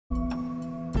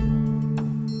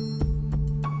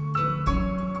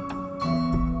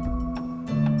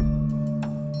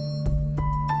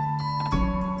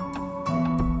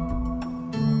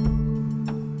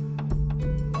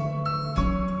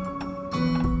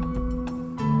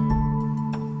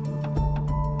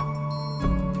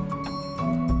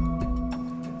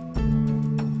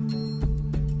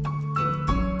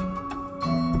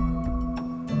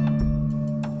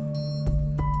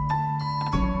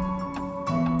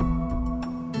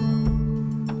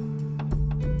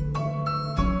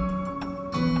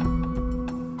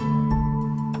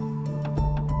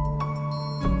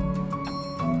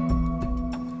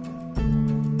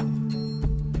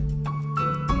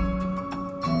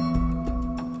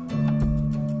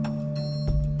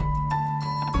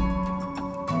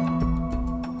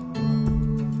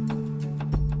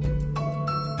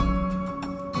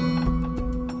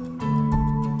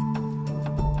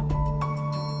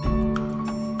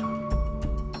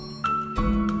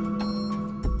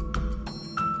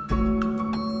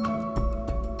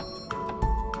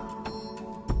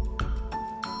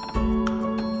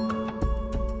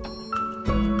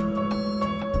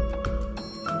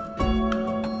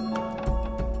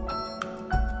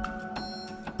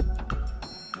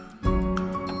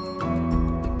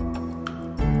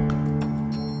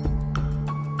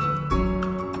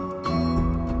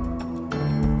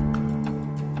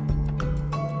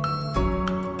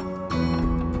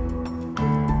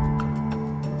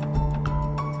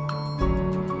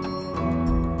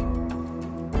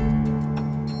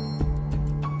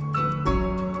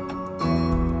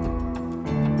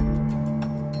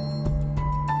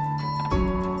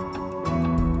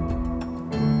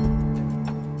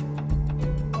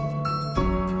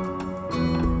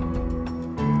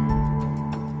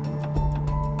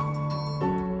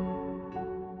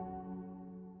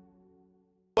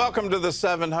Welcome to the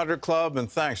 700 Club,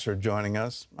 and thanks for joining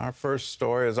us. Our first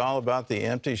story is all about the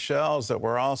empty shelves that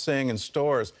we're all seeing in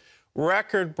stores,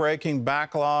 record-breaking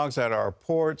backlogs at our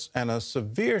ports, and a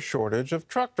severe shortage of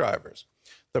truck drivers.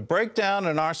 The breakdown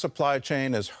in our supply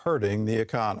chain is hurting the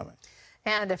economy.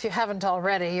 And if you haven't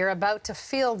already, you're about to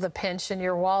feel the pinch in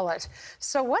your wallet.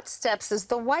 So what steps is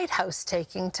the White House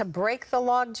taking to break the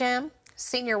logjam?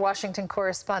 Senior Washington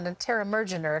correspondent Tara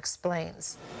Mergener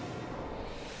explains.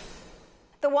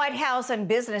 The White House and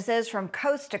businesses from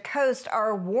coast to coast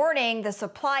are warning the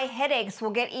supply headaches will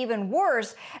get even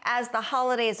worse as the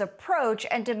holidays approach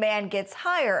and demand gets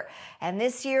higher. And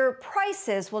this year,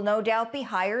 prices will no doubt be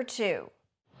higher, too.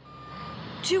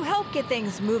 To help get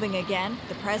things moving again,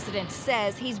 the president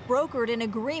says he's brokered an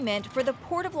agreement for the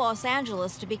Port of Los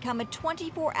Angeles to become a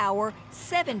 24-hour,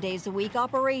 7 days a week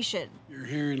operation. You're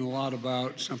hearing a lot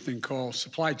about something called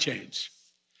supply chains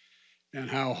and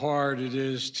how hard it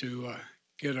is to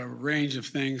get a range of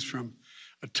things from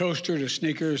a toaster to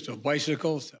sneakers to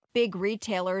bicycles. Big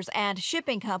retailers and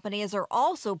shipping companies are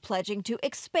also pledging to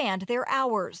expand their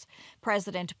hours.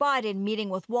 President Biden meeting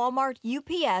with Walmart,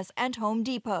 UPS, and Home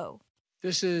Depot.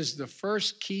 This is the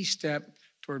first key step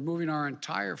toward moving our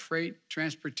entire freight,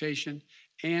 transportation,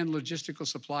 and logistical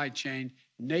supply chain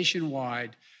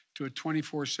nationwide to a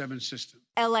 24/7 system.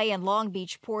 LA and Long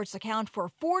Beach ports account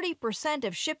for 40%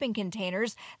 of shipping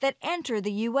containers that enter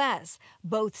the U.S.,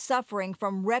 both suffering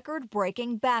from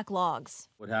record-breaking backlogs.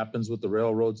 What happens with the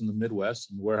railroads in the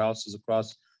Midwest and warehouses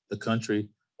across the country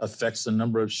affects the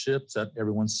number of ships that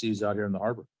everyone sees out here in the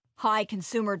harbor. High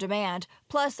consumer demand,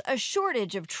 plus a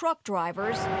shortage of truck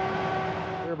drivers.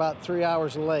 We're about 3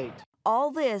 hours late.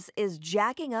 All this is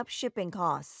jacking up shipping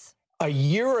costs. A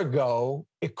year ago,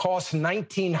 it cost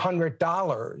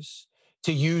 $1,900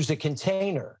 to use a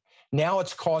container. Now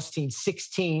it's costing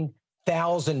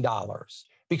 $16,000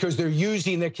 because they're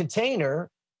using the container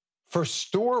for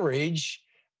storage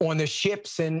on the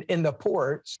ships and in the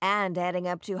ports. And adding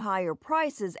up to higher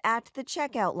prices at the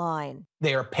checkout line.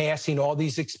 They are passing all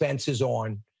these expenses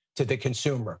on to the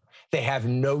consumer. They have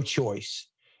no choice.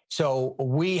 So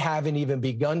we haven't even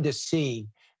begun to see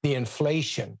the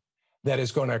inflation that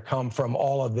is going to come from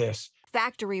all of this.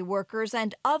 Factory workers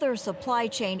and other supply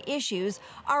chain issues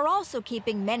are also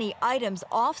keeping many items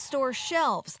off store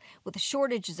shelves, with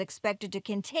shortages expected to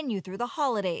continue through the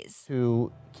holidays.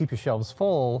 To keep your shelves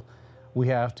full, we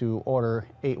have to order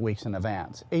 8 weeks in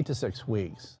advance, 8 to 6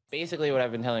 weeks. Basically, what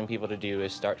I've been telling people to do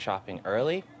is start shopping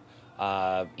early,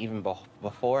 even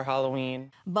before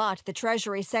Halloween. But the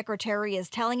Treasury Secretary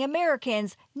is telling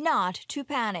Americans not to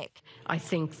panic. I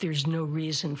think there's no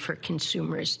reason for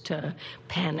consumers to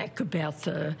panic about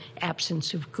the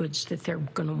absence of goods that they're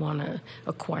going to want to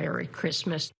acquire at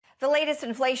Christmas. The latest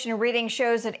inflation reading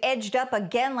shows it edged up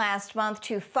again last month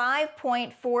to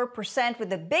 5.4%,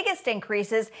 with the biggest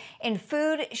increases in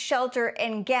food, shelter,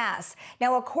 and gas.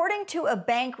 Now, according to a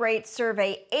Bankrate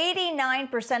survey,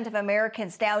 89% of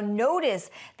Americans now notice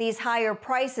these higher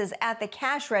prices at the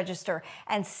cash register,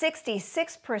 and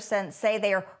 66% say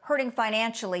they are hurting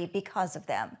financially because of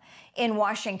them. In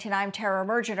Washington, I'm Tara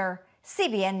Mergener,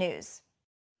 CBN News.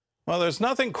 Well, there's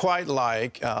nothing quite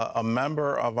like a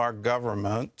member of our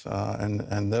government,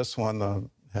 and this one, the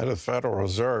head of the Federal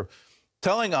Reserve,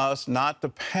 telling us not to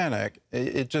panic.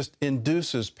 It just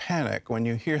induces panic when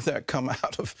you hear that come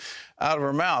out of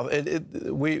her mouth.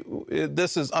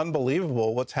 This is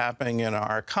unbelievable what's happening in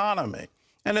our economy.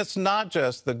 And it's not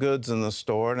just the goods in the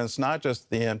store, and it's not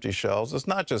just the empty shelves. It's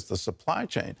not just the supply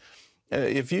chain.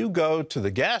 If you go to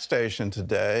the gas station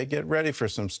today, get ready for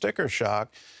some sticker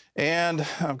shock. And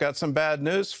I've got some bad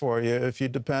news for you. If you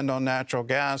depend on natural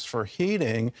gas for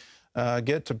heating,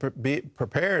 get to be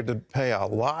prepared to pay a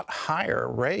lot higher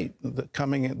rate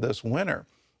coming this winter.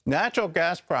 Natural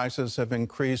gas prices have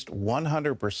increased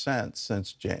 100%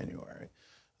 since January.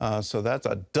 So that's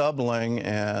a doubling,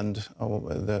 and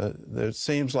it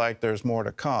seems like there's more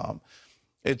to come.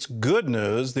 It's good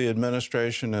news. The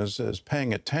administration is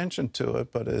paying attention to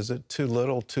it, but is it too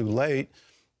little, too late?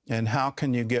 And how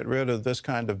can you get rid of this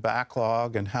kind of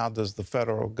backlog? And how does the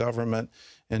federal government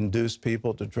induce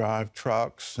people to drive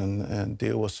trucks and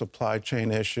deal with supply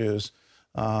chain issues?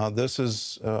 This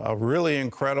is a really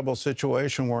incredible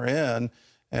situation we're in,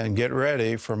 and get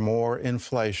ready for more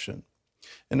inflation.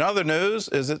 In other news,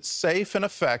 is it safe and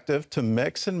effective to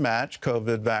mix and match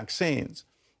COVID vaccines?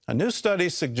 A new study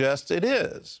suggests it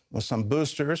is, with some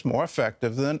boosters more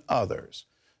effective than others.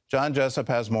 John Jessup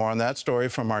has more on that story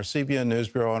from our CBN News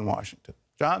Bureau in Washington.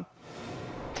 John?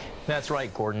 That's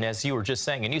right, Gordon. As you were just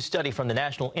saying, a new study from the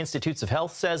National Institutes of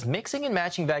Health says mixing and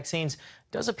matching vaccines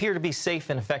does appear to be safe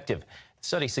and effective. The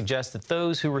study suggests that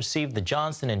those who received the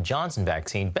Johnson & Johnson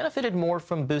vaccine benefited more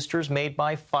from boosters made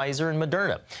by Pfizer and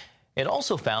Moderna. It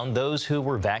also found those who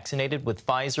were vaccinated with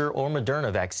Pfizer or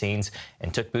Moderna vaccines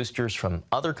and took boosters from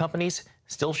other companies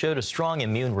still showed a strong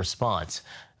immune response.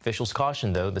 Officials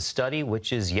caution, though, the study,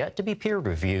 which is yet to be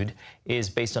peer-reviewed, is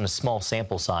based on a small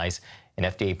sample size. An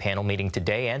FDA panel meeting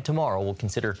today and tomorrow will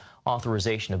consider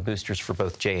authorization of boosters for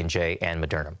both J&J and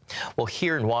Moderna. Well,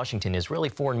 here in Washington, Israeli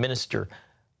Foreign Minister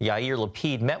Yair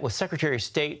Lapid met with Secretary of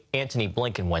State Antony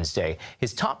Blinken Wednesday.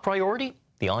 His top priority,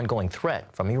 the ongoing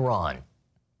threat from Iran.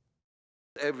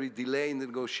 Every delay in the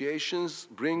negotiations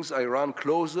brings Iran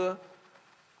closer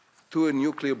to a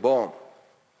nuclear bomb.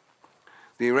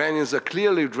 The Iranians are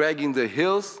clearly dragging their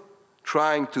heels,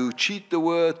 trying to cheat the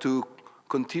world, to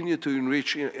continue to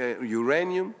enrich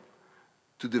uranium,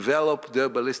 to develop their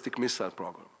ballistic missile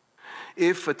program.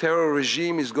 If a terror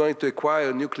regime is going to acquire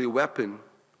a nuclear weapon,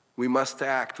 we must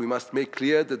act. We must make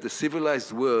clear that the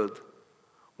civilized world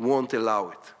won't allow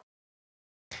it.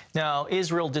 Now,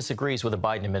 Israel disagrees with the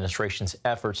Biden administration's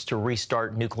efforts to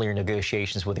restart nuclear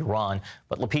negotiations with Iran,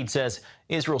 but Lapid says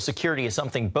Israel's security is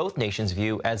something both nations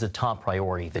view as a top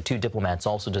priority. The two diplomats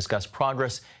also discussed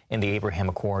progress in the Abraham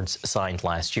Accords signed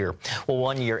last year. Well,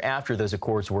 1 year after those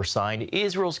accords were signed,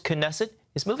 Israel's Knesset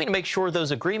is moving to make sure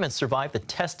those agreements survive the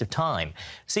test of time.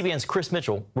 CBN's Chris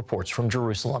Mitchell reports from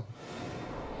Jerusalem.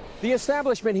 The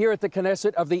establishment here at the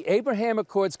Knesset of the Abraham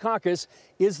Accords caucus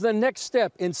is the next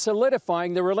step in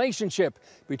solidifying the relationship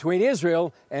between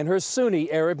Israel and her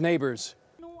Sunni Arab neighbors.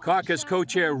 Caucus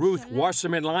co-chair Ruth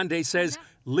Wasserman Lande says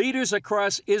leaders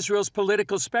across Israel's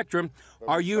political spectrum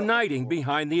are uniting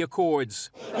behind the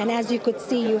accords. And as you could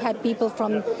see, you had people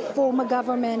from former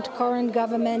government, current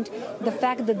government, the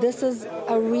fact that this is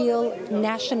a real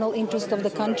national interest of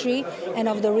the country and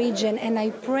of the region. And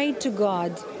I pray to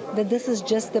God that this is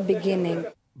just the beginning.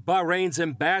 Bahrain's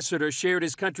ambassador shared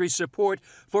his country's support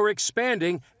for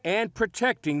expanding and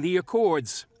protecting the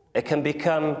accords. It can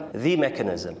become the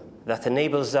mechanism that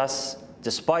enables us,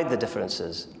 despite the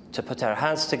differences, to put our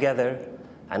hands together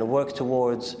and work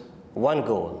towards one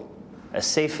goal: a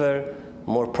safer,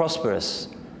 more prosperous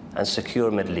and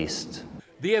secure Middle East.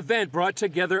 The event brought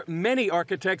together many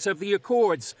architects of the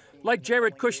accords, like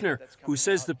Jared Kushner, who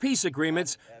says the peace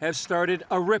agreements have started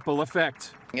a ripple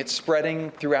effect. It's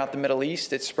spreading throughout the Middle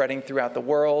East. It's spreading throughout the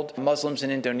world. Muslims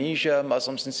in Indonesia,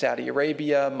 Muslims in Saudi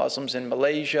Arabia, Muslims in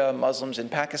Malaysia, Muslims in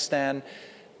Pakistan.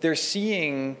 They're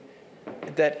seeing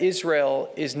that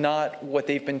Israel is not what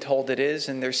they've been told it is,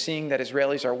 and they're seeing that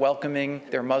Israelis are welcoming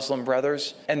their Muslim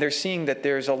brothers, and they're seeing that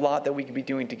there's a lot that we can be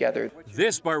doing together.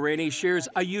 This Bahraini shares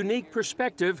a unique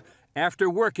perspective after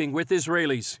working with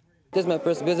Israelis. This is my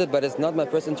first visit, but it's not my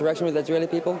first interaction with Israeli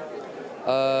people.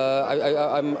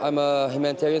 I'm a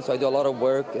humanitarian, so I do a lot of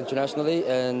work internationally,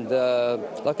 and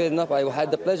luckily enough, I had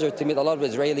the pleasure to meet a lot of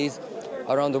Israelis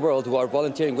around the world who are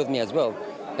volunteering with me as well.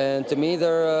 And to me,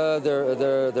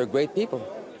 they're great people.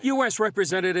 U.S.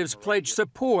 representatives pledged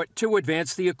support to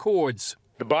advance the accords.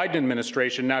 The Biden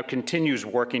administration now continues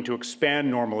working to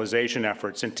expand normalization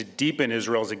efforts and to deepen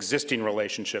Israel's existing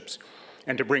relationships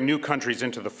and to bring new countries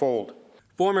into the fold.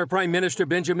 Former Prime Minister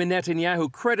Benjamin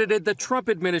Netanyahu credited the Trump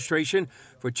administration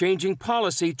for changing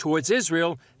policy towards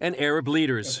Israel and Arab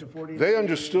leaders. They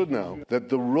understood now that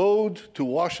the road to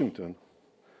Washington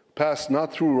passed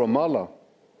not through Ramallah,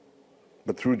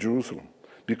 but through Jerusalem,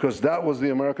 because that was the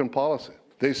American policy.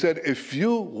 They said, if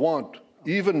you want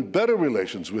even better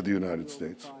relations with the United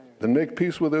States, then make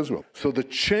peace with Israel. So the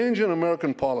change in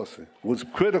American policy was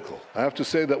critical. I have to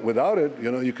say that without it,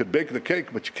 you could bake the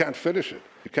cake, but you can't finish it.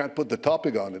 You can't put the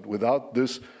topping on it without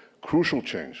this crucial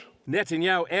change.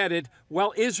 Netanyahu added,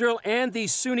 while Israel and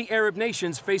these Sunni Arab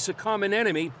nations face a common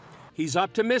enemy, he's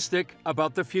optimistic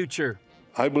about the future.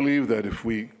 I believe that if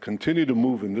we continue to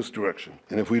move in this direction,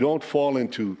 and if we don't fall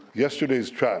into yesterday's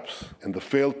traps and the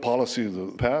failed policy of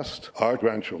the past, our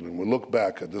grandchildren will look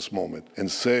back at this moment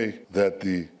and say that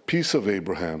the peace of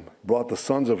Abraham brought the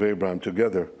sons of Abraham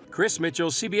together. Chris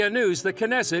Mitchell, CBN News, the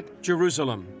Knesset,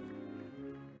 Jerusalem.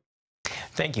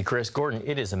 Thank you, Chris. Gordon,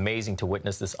 it is amazing to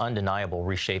witness this undeniable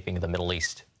reshaping of the Middle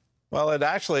East. Well, it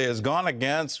actually has gone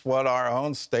against what our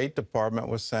own State Department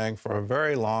was saying for a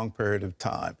very long period of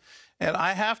time. And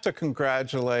I have to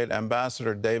congratulate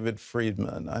Ambassador David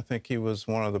Friedman. I think he was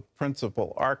one of the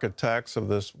principal architects of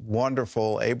this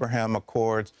wonderful Abraham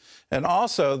Accords, and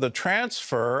also the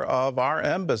transfer of our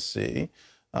embassy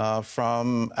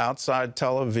from outside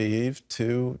Tel Aviv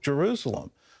to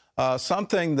Jerusalem.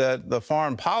 Something that the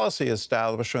foreign policy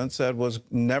establishment said was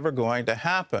never going to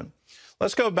happen.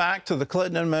 Let's go back to the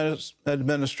Clinton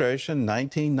administration,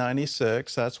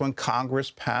 1996. That's when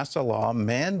Congress passed a law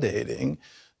mandating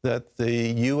that the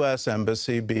U.S.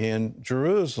 Embassy be in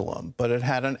Jerusalem. But it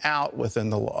had an out within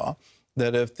the law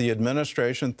that if the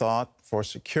administration thought for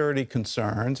security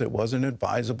concerns it wasn't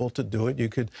advisable to do it, you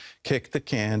could kick the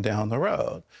can down the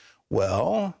road.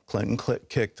 Well, Clinton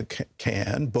kicked the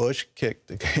can, Bush kicked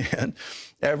the can,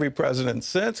 every president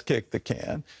since kicked the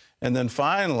can. And then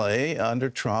finally, under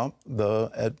Trump,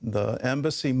 the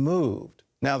embassy moved.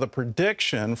 Now, the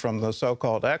prediction from the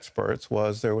so-called experts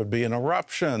was there would be an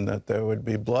eruption, that there would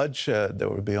be bloodshed, there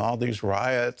would be all these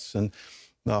riots, and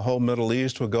the whole Middle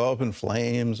East would go up in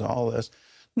flames, all this.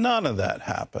 None of that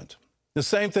happened. The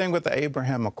same thing with the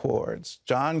Abraham Accords.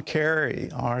 John Kerry,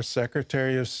 our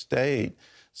Secretary of State,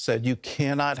 said you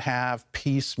cannot have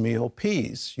piecemeal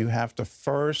peace. You have to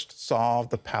first solve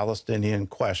the Palestinian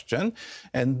question,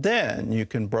 and then you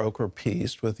can broker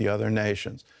peace with the other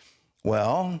nations.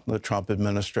 Well, the Trump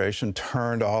administration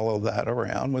turned all of that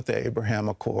around with the Abraham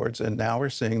Accords, and now we're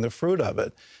seeing the fruit of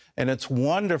it. And it's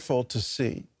wonderful to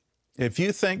see. If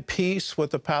you think peace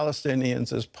with the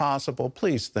Palestinians is possible,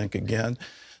 please think again.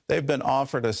 They've been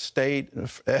offered a state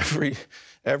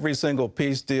every single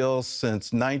peace deal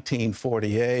since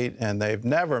 1948, and they've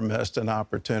never missed an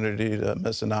opportunity to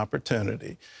miss an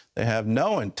opportunity. They have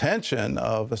no intention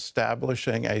of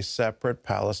establishing a separate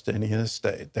Palestinian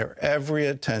state. Their every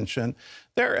attention,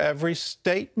 their every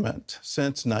statement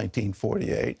since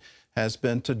 1948 has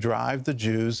been to drive the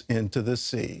Jews into the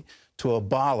sea, to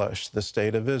abolish the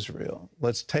state of Israel.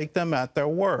 Let's take them at their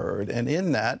word, and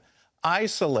in that,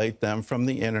 isolate them from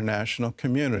the international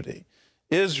community.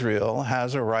 Israel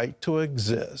has a right to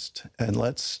exist, and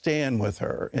let's stand with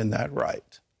her in that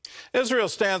right. Israel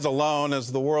stands alone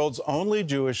as the world's only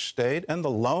Jewish state and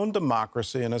the lone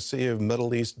democracy in a sea of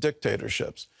Middle East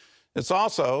dictatorships. It's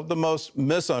also the most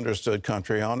misunderstood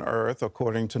country on earth,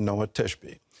 according to Noah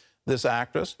Tishby. This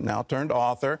actress, now turned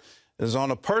author, is on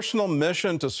a personal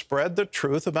mission to spread the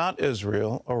truth about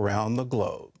Israel around the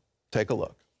globe. Take a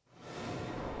look.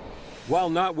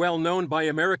 While not well known by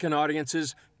American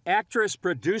audiences, actress,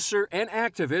 producer, and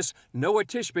activist Noah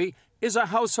Tishby is a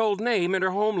household name in her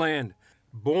homeland.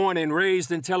 Born and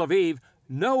raised in Tel Aviv,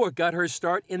 Noah got her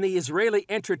start in the Israeli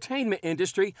entertainment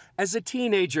industry as a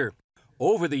teenager.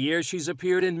 Over the years, she's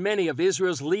appeared in many of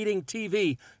Israel's leading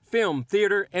TV, film,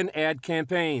 theater, and ad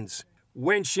campaigns.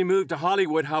 When she moved to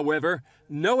Hollywood, however,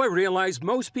 Noah realized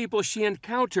most people she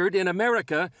encountered in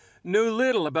America knew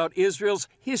little about Israel's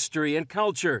history and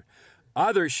culture.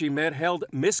 Others she met held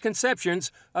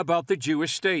misconceptions about the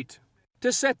Jewish state.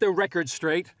 To set the record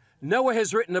straight, Noah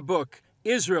has written a book,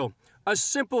 Israel, a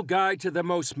simple guide to the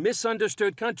most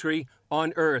misunderstood country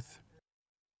on earth.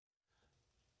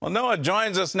 Well, Noah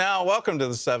joins us now. Welcome to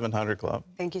the 700 Club.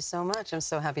 Thank you so much. I'm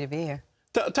so happy to be here.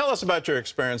 Tell us about your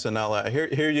experience in L.A.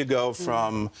 Here you go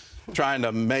from trying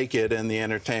to make it in the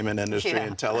entertainment industry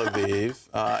in Tel Aviv,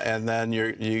 and then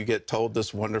you get told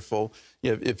this wonderful,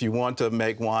 if you want to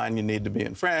make wine, you need to be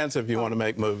in France. If you want to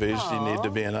make movies, you need to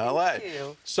be in L.A.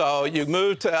 So you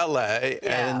moved to L.A.,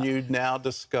 and you now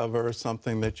discover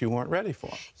something that you weren't ready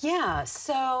for. Yeah,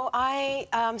 so I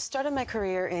started my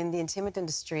career in the entertainment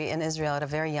industry in Israel at a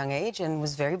very young age and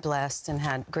was very blessed and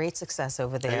had great success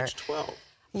over there. Age 12.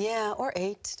 Yeah, or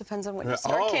 8, depends on when you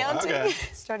start counting. Okay.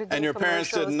 Started doing and your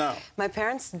parents didn't know? My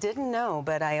parents didn't know,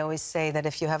 but I always say that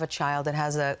if you have a child that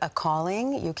has a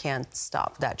calling, you can't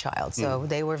stop that child. So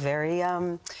they were very,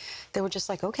 they were just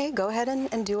like, okay, go ahead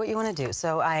and do what you want to do.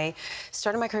 So I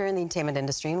started my career in the entertainment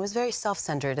industry and was very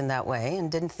self-centered in that way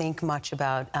and didn't think much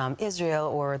about Israel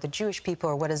or the Jewish people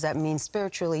or what does that mean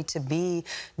spiritually to be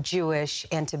Jewish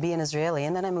and to be an Israeli.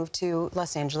 And then I moved to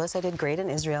Los Angeles. I did great in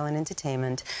Israel in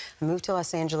entertainment. I moved to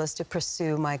Los Angeles to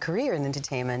pursue my career in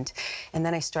entertainment. And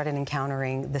then I started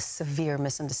encountering the severe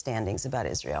misunderstandings about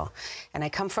Israel. And I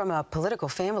come from a political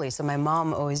family, so my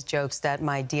mom always jokes that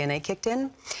my DNA kicked in.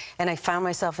 And I found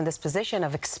myself in this position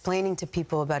of explaining to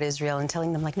people about Israel and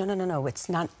telling them, like, no, it's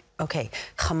not. Okay,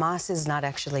 Hamas is not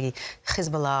actually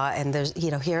Hezbollah, and there's,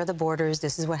 here are the borders,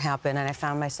 this is what happened, and I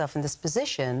found myself in this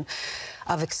position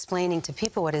of explaining to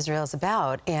people what Israel is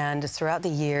about, and throughout the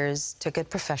years, took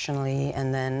it professionally,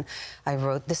 and then I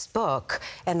wrote this book,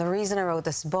 and the reason I wrote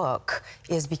this book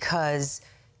is because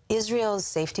Israel's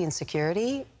safety and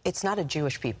security, it's not a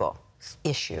Jewish people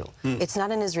issue. It's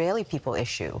not an Israeli people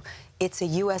issue. It's a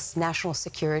U.S. national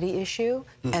security issue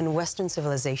and Western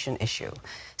civilization issue.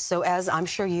 So as I'm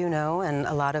sure you know, and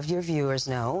a lot of your viewers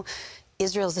know,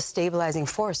 Israel's a stabilizing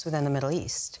force within the Middle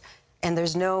East. And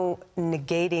there's no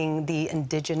negating the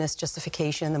indigenous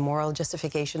justification, the moral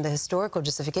justification, the historical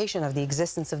justification of the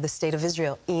existence of the State of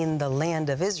Israel in the land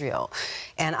of Israel.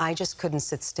 And I just couldn't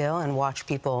sit still and watch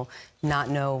people not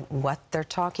know what they're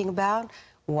talking about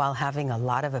while having a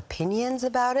lot of opinions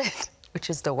about it, which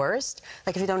is the worst.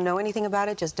 Like, if you don't know anything about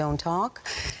it, just don't talk.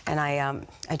 And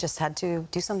I just had to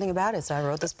do something about it, so I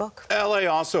wrote this book. L.A.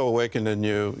 also awakened in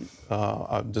you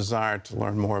a desire to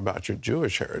learn more about your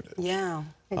Jewish heritage. Yeah.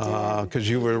 Because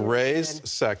you were raised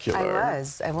secular. I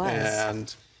was.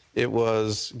 And it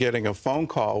was getting a phone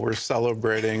call. We're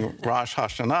celebrating Rosh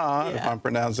Hashanah, if I'm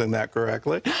pronouncing that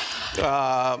correctly.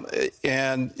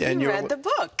 And you read the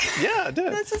book. Yeah, I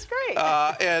did. This is great.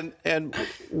 And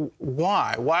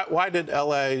why? Why did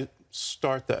L.A.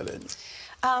 start that in you?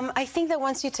 I think that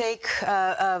once you take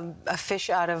a fish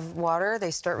out of water,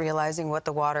 they start realizing what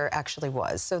the water actually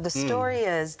was. So the story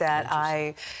is that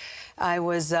I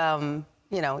was...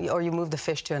 you know, or you move the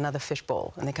fish to another fish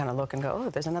bowl, and they kind of look and go, oh,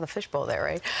 there's another fish bowl there,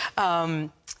 right?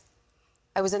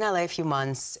 I was in LA a few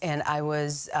months, and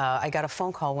I got a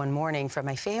phone call one morning from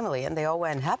my family, and they all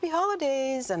went, Happy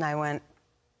Holidays, and I went,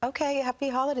 okay, Happy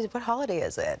Holidays, what holiday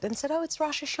is it? And said, oh, it's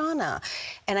Rosh Hashanah.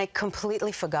 And I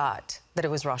completely forgot that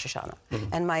it was Rosh Hashanah,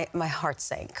 and my heart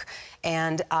sank.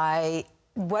 And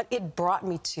what it brought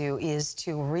me to is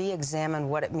to re-examine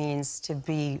what it means to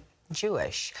be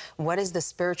Jewish. What is the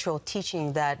spiritual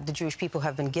teaching that the Jewish people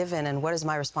have been given, and what is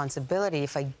my responsibility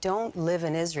if I don't live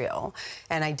in Israel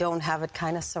and I don't have it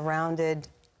kind of surrounded,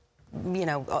 you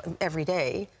know, every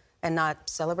day, and not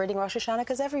celebrating Rosh Hashanah,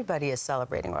 because everybody is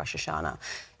celebrating Rosh Hashanah.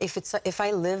 If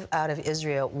I live out of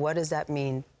Israel, what does that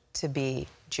mean to be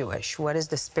Jewish? What is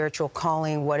the spiritual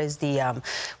calling? What is the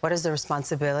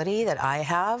responsibility that I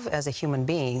have as a human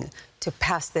being to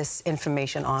pass this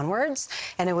information onwards?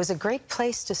 And it was a great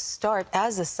place to start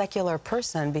as a secular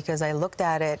person, because I looked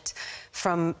at it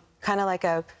from kind of like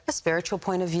a spiritual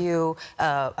point of view,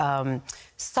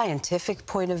 scientific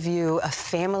point of view, a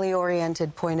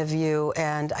family-oriented point of view,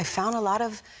 and I found a lot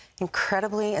of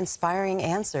incredibly inspiring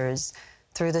answers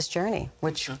through this journey,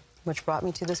 which brought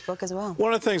me to this book as well.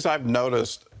 One of the things I've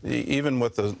noticed, even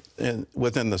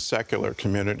within the secular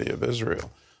community of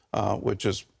Israel, which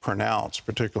is pronounced,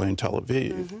 particularly in Tel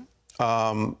Aviv,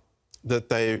 that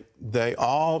they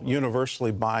all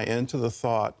universally buy into the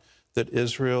thought that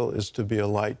Israel is to be a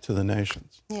light to the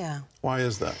nations. Yeah. Why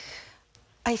is that?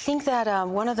 I think that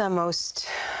one of the most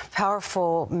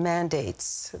powerful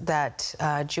mandates that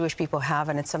Jewish people have,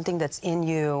 and it's something that's in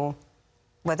you,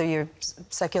 whether you're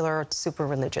secular or super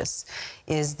religious,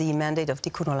 is the mandate of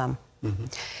tikkun olam.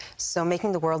 So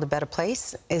making the world a better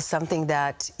place is something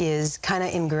that is kind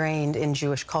of ingrained in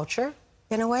Jewish culture,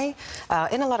 in a way,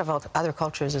 in a lot of other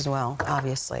cultures as well,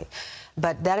 obviously.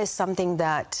 But that is something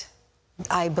that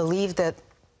I believe that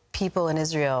people in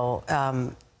Israel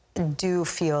do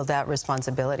feel that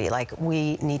responsibility. Like,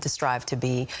 we need to strive to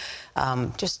be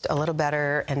just a little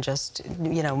better and just,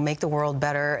 you know, make the world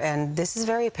better. And this is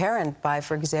very apparent by,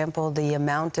 for example, the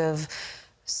amount of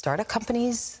startup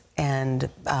companies and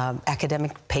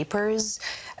academic papers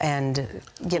and,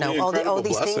 you know, all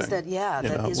these things that,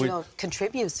 that Israel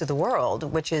contributes to the world,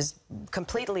 which is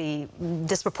completely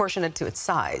disproportionate to its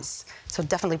size. So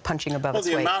definitely punching above its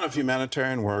weight. Well, the amount of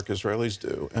humanitarian work Israelis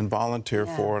do and volunteer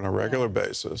for on a regular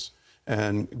basis,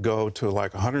 and go to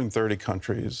like 130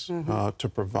 countries to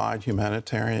provide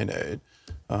humanitarian aid.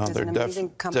 They're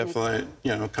definitely,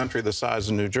 you know, a country the size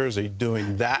of New Jersey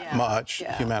doing that much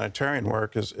humanitarian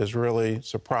work is really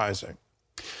surprising.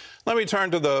 Let me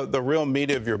turn to the real meat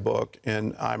of your book,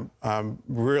 and I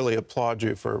really applaud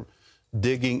you for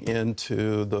digging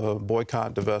into the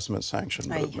boycott, divestment, sanction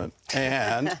movement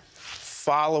and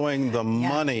following the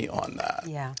money on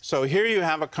that. So here you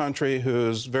have a country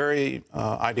whose very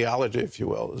ideology, if you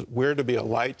will, is we're to be a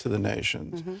light to the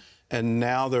nations. And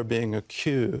now they're being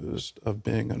accused of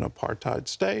being an apartheid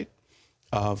state,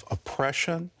 of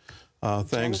oppression,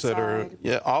 things that are,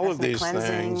 all of these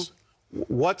things.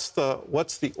 What's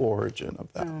the origin of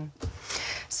that?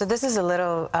 So this is a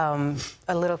little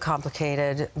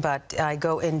complicated, but I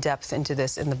go in depth into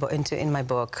this in my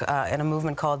book, in a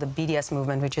movement called the BDS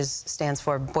movement, which stands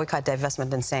for Boycott,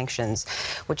 Divestment, and Sanctions,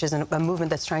 which is a movement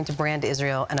that's trying to brand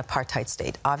Israel an apartheid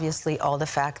state. Obviously, all the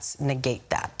facts negate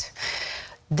that.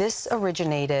 This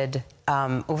originated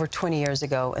over 20 years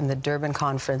ago in the Durban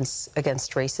Conference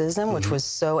Against Racism, which was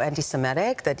so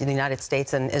anti-Semitic that the United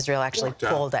States and Israel actually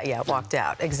walked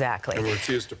out, exactly. And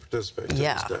refused to participate to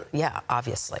this day. Yeah,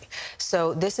 obviously.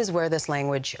 So this is where this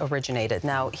language originated.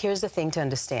 Now, here's the thing to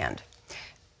understand.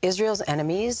 Israel's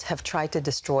enemies have tried to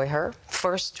destroy her,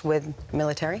 first with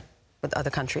military, with other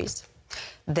countries,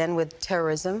 then with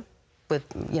terrorism, with,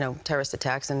 terrorist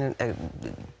attacks and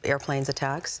airplanes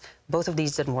attacks. Both of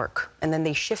these didn't work. And then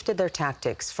they shifted their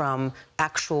tactics from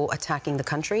actual attacking the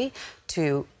country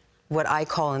to what I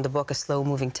call in the book a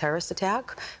slow-moving terrorist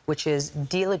attack, which is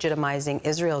delegitimizing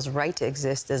Israel's right to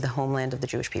exist as the homeland of the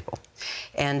Jewish people.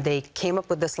 And they came up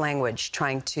with this language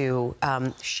trying to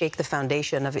shake the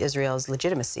foundation of Israel's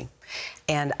legitimacy.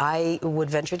 And I would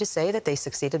venture to say that they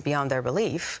succeeded beyond their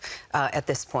belief at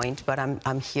this point, but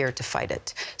I'm here to fight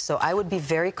it. So I would be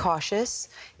very cautious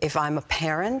if I'm a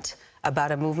parent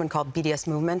about a movement called BDS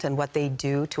movement and what they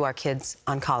do to our kids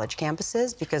on college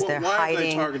campuses, because they're why hiding. Why have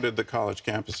they targeted the college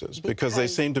campuses? Because they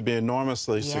seem to be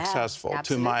enormously successful.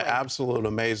 Absolutely. To my absolute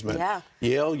amazement, Yeah.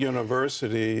 Yale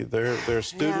University, their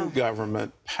student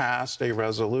government passed a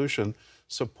resolution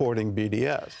supporting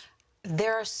BDS.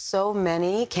 There are so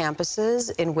many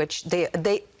campuses in which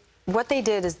what they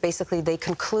did is basically they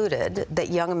concluded that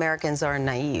young Americans are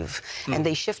naive, and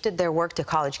they shifted their work to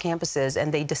college campuses,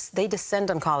 and they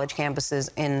descend on college campuses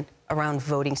in around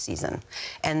voting season.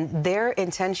 And their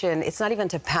intention, it's not even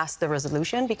to pass the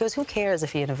resolution, because who cares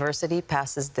if a university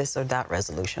passes this or that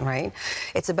resolution, right?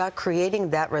 It's about creating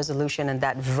that resolution and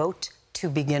that vote to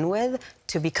begin with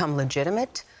to become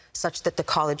legitimate, such that the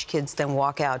college kids then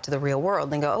walk out to the real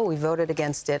world and go, oh, we voted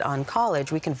against it on college,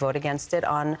 we can vote against it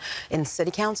in city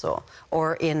council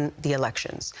or in the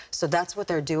elections. So that's what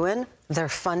they're doing. They're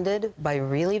funded by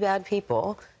really bad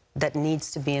people that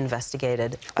needs to be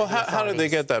investigated. Well, how did they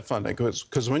get that funding?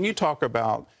 Because when you talk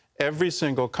about every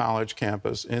single college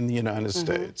campus in the United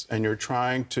States, and you're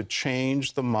trying to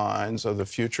change the minds of the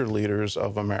future leaders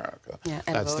of America,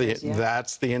 that's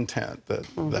the intent,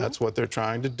 that's what they're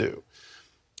trying to do.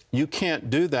 You can't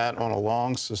do that on a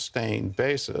long, sustained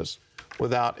basis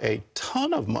without a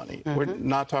ton of money. We're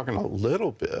not talking a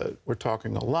little bit, we're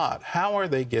talking a lot. How are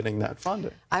they getting that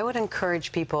funding? I would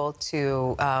encourage people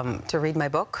to read my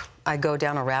book. I go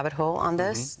down a rabbit hole on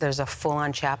this. There's a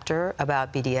full-on chapter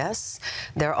about BDS.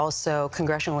 There are also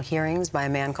congressional hearings by a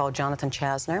man called Jonathan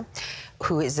Chasner,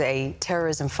 who is a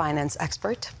terrorism finance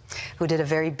expert, who did a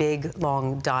very big,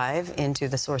 long dive into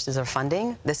the sources of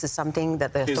funding. This is something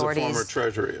that the authorities... He's a former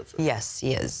Treasury official. Yes,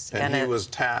 he is. And he was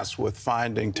tasked with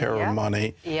finding terror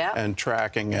money and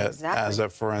tracking it as a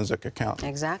forensic accountant.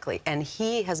 Exactly. And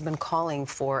he has been calling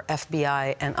for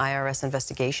FBI and IRS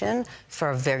investigation for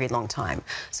a very long time.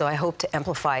 So I hope to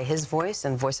amplify his voice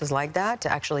and voices like that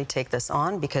to actually take this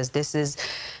on, because this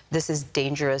is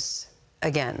dangerous,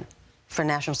 again, for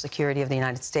national security of the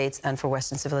United States and for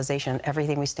Western civilization,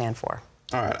 everything we stand for.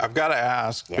 All right, I've got to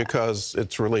ask, because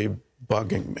it's really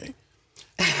bugging me.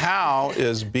 How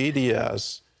is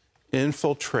BDS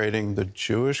infiltrating the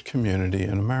Jewish community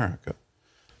in America?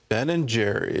 Ben &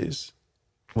 Jerry's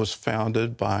was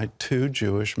founded by 2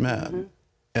 Jewish men,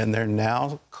 and they're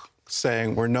now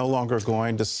saying we're no longer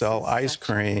going to sell ice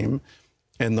cream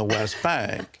in the West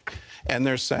Bank. And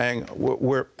they're saying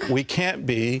we can't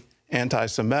be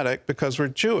anti-Semitic because we're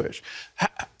Jewish.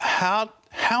 How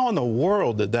in the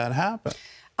world did that happen?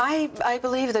 I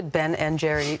believe that Ben and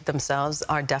Jerry themselves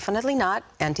are definitely not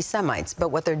anti-Semites, but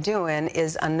what they're doing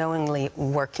is unknowingly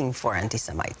working for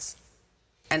anti-Semites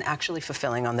and actually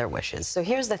fulfilling on their wishes. So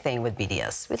here's the thing with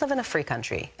BDS. We live in a free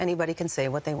country. Anybody can say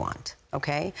what they want,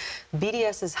 okay?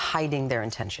 BDS is hiding their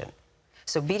intention.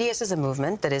 So BDS is a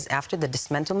movement that is after the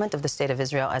dismantlement of the State of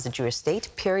Israel as a Jewish state,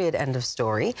 period, end of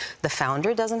story. The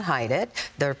founder doesn't hide it.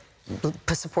 Their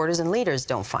supporters and leaders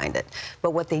don't find it.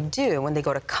 But what they do when they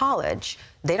go to college,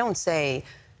 they don't say,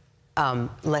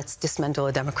 let's dismantle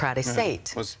a democratic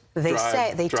state. They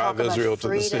talk about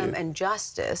freedom and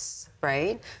justice,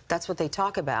 right? That's what they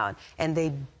talk about. And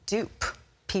they dupe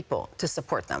people to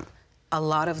support them. A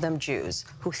lot of them Jews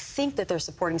who think that they're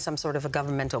supporting some sort of a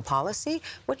governmental policy,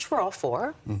 which we're all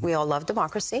for. We all love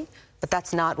democracy. But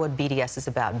that's not what BDS is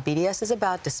about. BDS is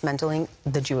about dismantling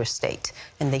the Jewish state.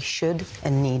 And they should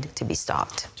and need to be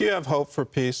stopped. Do you have hope for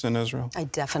peace in Israel? I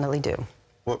definitely do.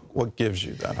 What gives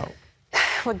you that hope?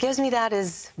 What gives me that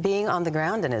is being on the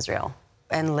ground in Israel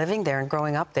and living there and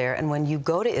growing up there. And when you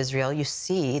go to Israel, you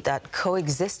see that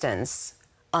coexistence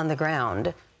on the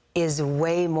ground is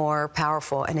way more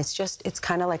powerful, and it's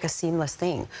kind of like a seamless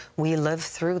thing. We live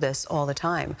through this all the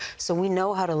time. So we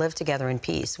know how to live together in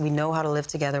peace. We know how to live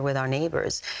together with our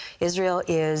neighbors. Israel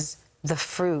is the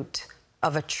fruit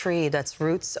of a tree that's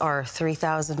roots are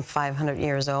 3,500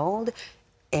 years old,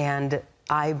 and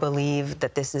I believe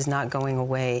that this is not going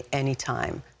away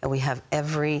anytime, and we have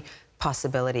every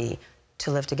possibility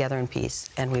to live together in peace,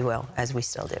 and we will, as we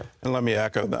still do. And let me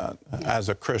echo that. As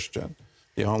a Christian,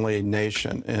 The only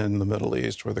nation in the Middle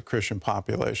East where the Christian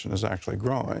population is actually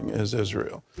growing is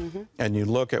Israel. And you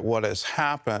look at what has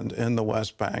happened in the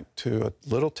West Bank to a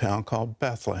little town called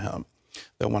Bethlehem,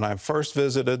 that when I first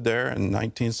visited there in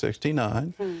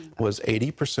 1969 was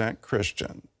 80%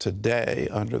 Christian. Today,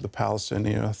 under the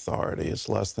Palestinian Authority, it's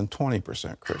less than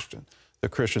 20% Christian. The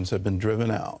Christians have been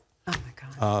driven out. Oh my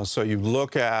God. So you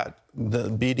look at the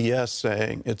BDS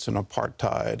saying it's an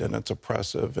apartheid and it's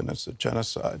oppressive and it's a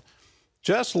genocide.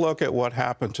 Just look at what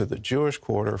happened to the Jewish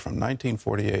quarter from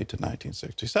 1948 to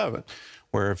 1967,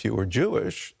 where if you were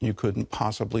Jewish, you couldn't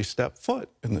possibly step foot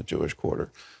in the Jewish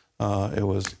quarter. It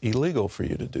was illegal for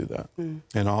you to do that.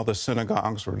 And all the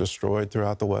synagogues were destroyed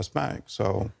throughout the West Bank.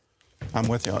 So I'm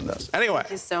with you on this. Anyway.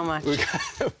 Thank you so much.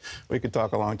 We could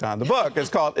talk a long time. The book is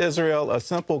called Israel, A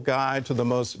Simple Guide to the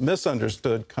Most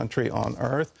Misunderstood Country on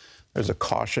Earth. There's a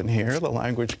caution here. The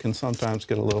language can sometimes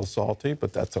get a little salty,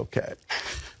 but that's okay.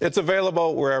 It's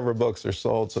available wherever books are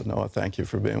sold. So, Noah, thank you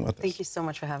for being with us. Thank you so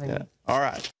much for having me. All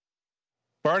right.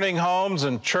 Burning homes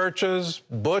and churches,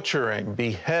 butchering,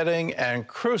 beheading, and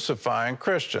crucifying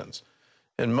Christians.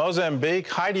 In Mozambique,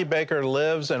 Heidi Baker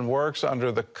lives and works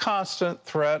under the constant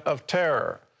threat of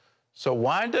terror. So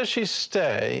why does she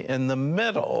stay in the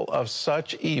middle of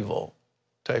such evil?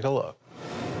 Take a look.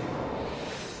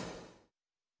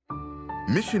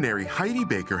 Missionary Heidi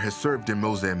Baker has served in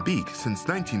Mozambique since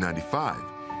 1995.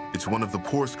 It's one of the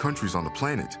poorest countries on the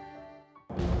planet,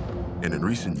 and in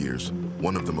recent years,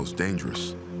 one of the most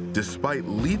dangerous. Despite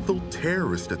lethal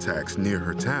terrorist attacks near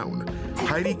her town,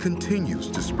 Heidi continues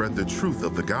to spread the truth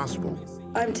of the gospel.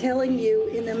 I'm telling you,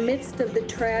 in the midst of the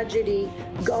tragedy,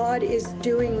 God is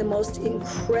doing the most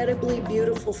incredibly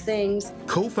beautiful things.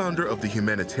 Co-founder of the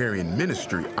humanitarian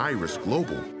ministry Iris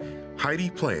Global, Heidi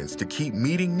plans to keep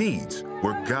meeting needs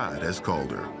where God has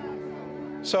called her.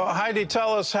 So, Heidi,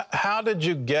 tell us, how did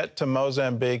you get to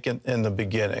Mozambique in the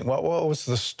beginning? What was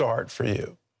the start for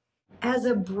you? As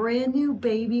a brand new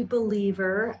baby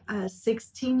believer, a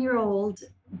 16-year-old,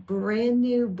 brand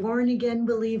new, born-again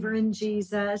believer in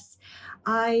Jesus,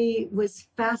 I was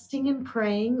fasting and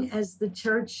praying as the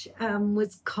church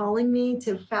was calling me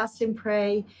to fast and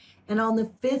pray. And on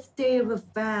the 5th day of a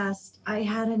fast, I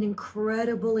had an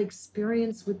incredible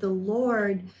experience with the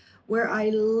Lord where I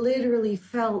literally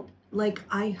felt like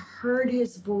I heard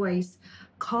his voice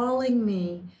calling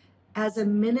me as a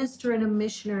minister and a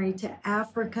missionary to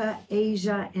Africa,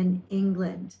 Asia, and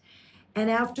England. And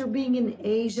after being in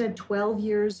Asia 12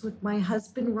 years with my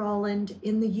husband, Roland,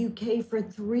 in the UK for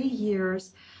 3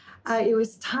 years, it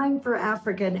was time for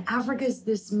Africa. And Africa is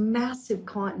this massive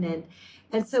continent.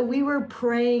 And so we were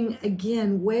praying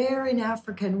again, where in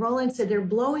Africa? And Roland said, they're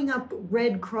blowing up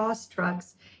Red Cross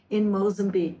trucks in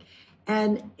Mozambique.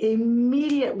 And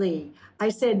immediately I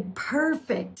said,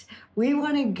 perfect. We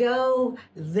want to go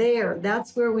there.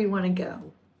 That's where we want to go.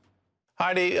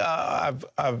 Heidi, I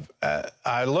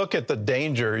look at the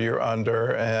danger you're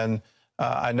under, and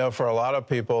I know for a lot of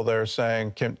people they're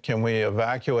saying, can we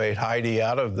evacuate Heidi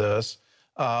out of this?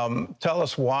 Tell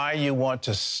us why you want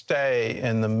to stay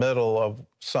in the middle of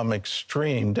some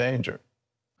extreme danger.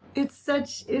 It's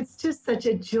just such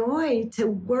a joy to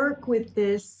work with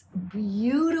this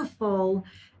beautiful,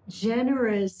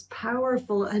 generous,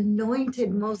 powerful,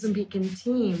 anointed Mozambican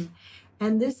team.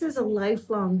 And this is a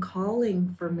lifelong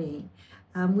calling for me.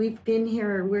 We've been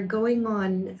here, we're going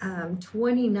on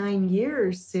 29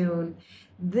 years soon.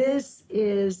 This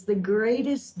is the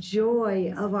greatest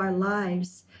joy of our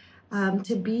lives.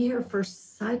 To be here for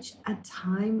such a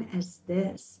time as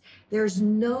this. There's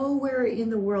nowhere in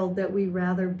the world that we'd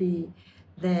rather be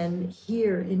than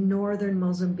here in northern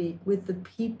Mozambique with the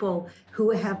people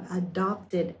who have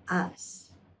adopted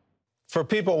us. For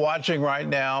people watching right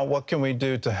now, what can we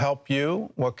do to help you?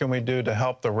 What can we do to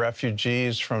help the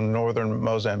refugees from northern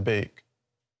Mozambique?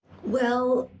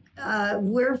 Well,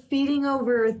 we're feeding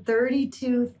over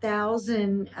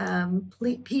 32,000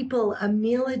 people a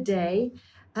meal a day.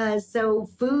 So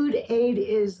food aid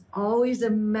is always a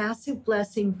massive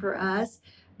blessing for us,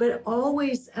 but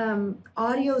always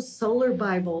audio solar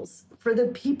Bibles for the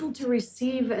people to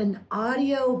receive an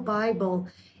audio Bible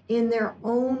in their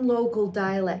own local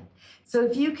dialect. So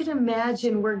if you can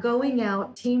imagine, we're going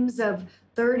out, teams of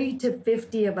 30 to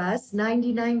 50 of us,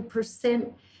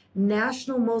 99%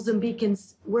 national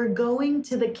Mozambicans. We're going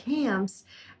to the camps,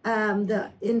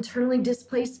 the internally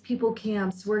displaced people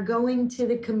camps. We're going to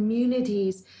the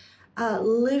communities,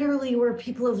 literally where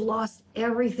people have lost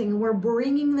everything. We're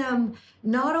bringing them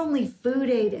not only food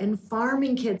aid and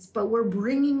farming kits, but we're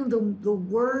bringing the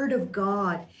word of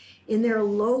God in their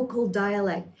local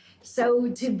dialect. So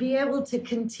to be able to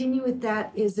continue with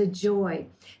that is a joy.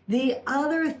 The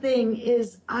other thing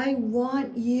is I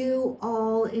want you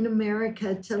all in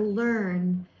America to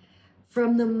learn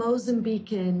from the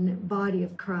Mozambican body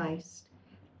of Christ.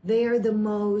 They are the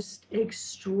most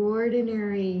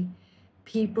extraordinary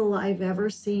people I've ever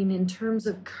seen in terms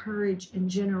of courage and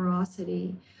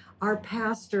generosity. Our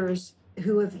pastors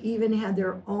who have even had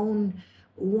their own,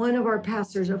 one of our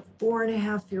pastors, a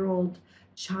 4.5-year-old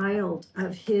child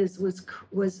of his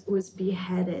was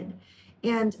beheaded,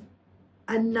 and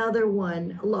another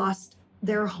one lost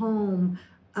their home.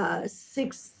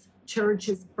 6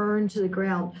 churches burned to the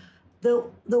ground.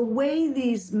 The way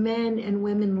these men and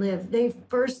women live,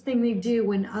 first thing they do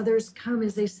when others come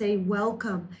is they say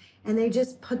welcome, and they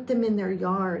just put them in their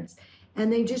yards,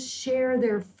 and they just share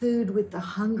their food with the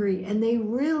hungry, and they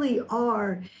really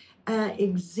are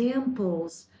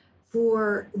examples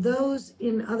for those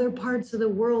in other parts of the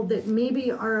world that maybe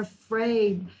are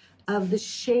afraid of the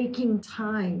shaking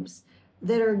times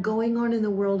that are going on in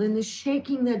the world, and the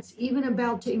shaking that's even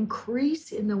about to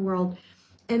increase in the world.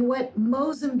 And what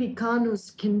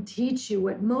Mozambicanos can teach you,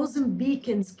 what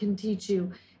Mozambicans can teach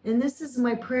you, and this is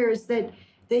my prayer, is that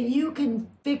you can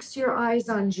fix your eyes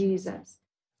on Jesus.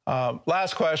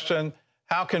 Last question,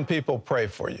 how can people pray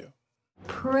for you?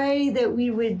 Pray that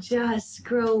we would just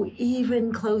grow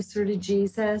even closer to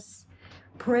Jesus.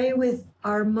 Pray with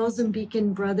our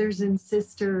Mozambican brothers and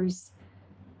sisters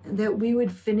that we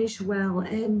would finish well.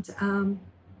 And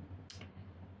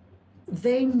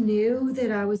they knew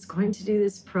that I was going to do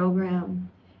this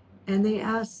program, and they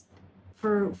asked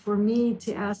for me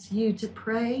to ask you to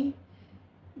pray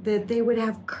that they would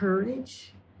have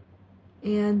courage,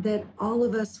 and that all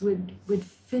of us would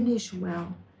finish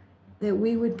well, that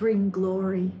we would bring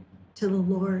glory to the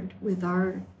Lord with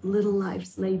our little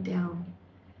lives laid down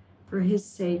for his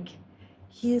sake.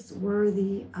 He is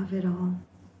worthy of it all.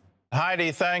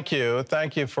 Heidi, thank you.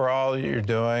 Thank you for all you're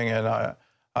doing, and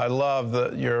I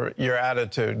love your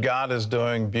attitude. God is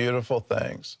doing beautiful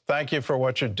things. Thank you for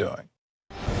what you're doing.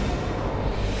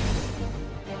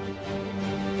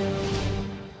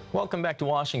 Welcome back to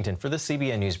Washington for the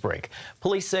CBN News Break.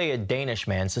 Police say a Danish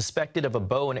man suspected of a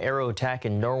bow and arrow attack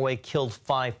in Norway killed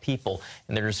 5 people,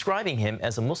 and they're describing him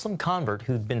as a Muslim convert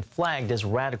who'd been flagged as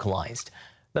radicalized.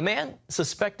 The man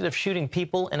suspected of shooting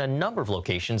people in a number of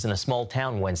locations in a small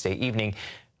town Wednesday evening.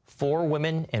 4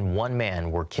 women and 1 man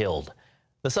were killed.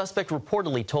 The suspect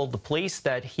reportedly told the police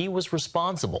that he was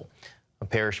responsible. A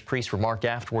parish priest remarked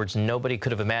afterwards, nobody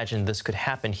could have imagined this could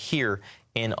happen here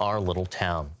in our little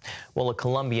town. Well, a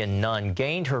Colombian nun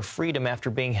gained her freedom after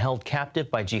being held captive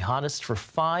by jihadists for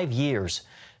 5 years.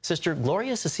 Sister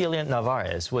Gloria Cecilia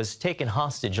Navarez was taken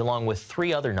hostage along with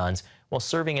 3 other nuns while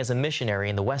serving as a missionary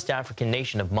in the West African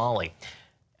nation of Mali.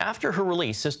 After her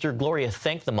release, Sister Gloria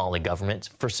thanked the Mali government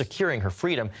for securing her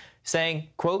freedom, saying,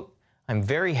 quote, "I'm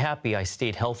very happy I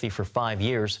stayed healthy for 5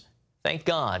 years. Thank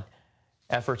God."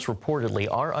 Efforts reportedly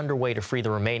are underway to free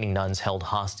the remaining nuns held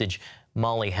hostage.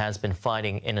 Mali has been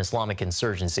fighting an Islamic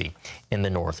insurgency in the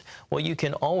north. Well, you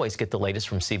can always get the latest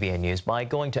from CBN News by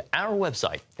going to our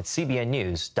website at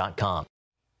cbnnews.com.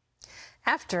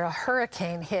 After a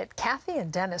hurricane hit, Kathy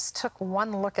and Dennis took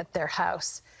one look at their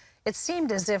house. It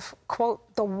seemed as if,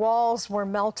 quote, the walls were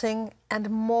melting and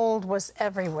mold was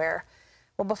everywhere.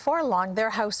 Well, before long,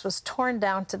 their house was torn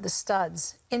down to the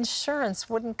studs. Insurance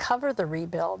wouldn't cover the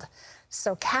rebuild,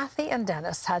 so Kathy and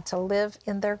Dennis had to live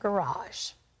in their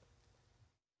garage.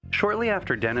 Shortly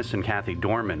after Dennis and Kathy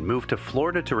Dorman moved to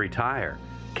Florida to retire,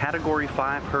 Category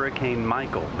 5 Hurricane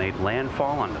Michael made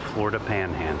landfall on the Florida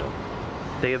Panhandle.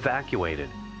 They evacuated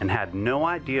and had no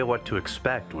idea what to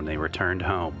expect when they returned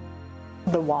home.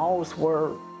 The walls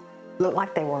looked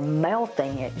like they were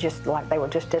melting, it just like they were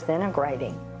just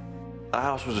disintegrating. The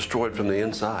house was destroyed from the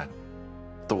inside.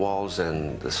 The walls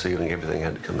and the ceiling, everything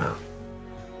had to come out.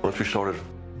 Once we started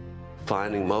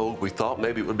finding mold, we thought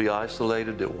maybe it would be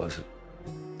isolated. It wasn't.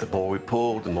 The more we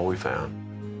pulled, the more we found.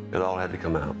 It all had to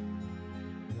come out.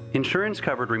 Insurance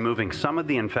covered removing some of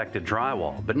the infected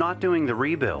drywall, but not doing the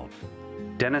rebuild.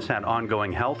 Dennis had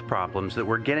ongoing health problems that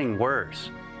were getting worse.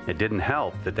 It didn't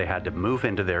help that they had to move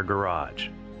into their garage.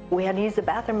 We had to use the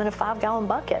bathroom in a 5-gallon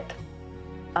bucket.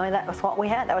 I mean, that was what we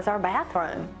had. That was our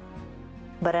bathroom.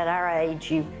 But at our age,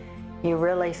 you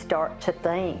really start to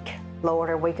think,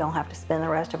 Lord, are we going to have to spend the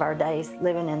rest of our days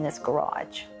living in this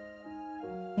garage?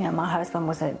 You know, my husband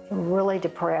was really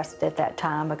depressed at that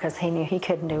time because he knew he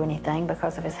couldn't do anything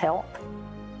because of his health.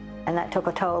 And that took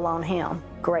a toll on him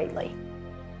greatly.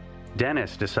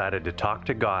 Dennis decided to talk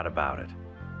to God about it.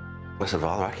 I said,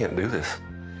 Father, I can't do this.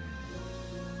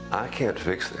 I can't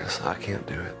fix this. I can't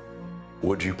do it.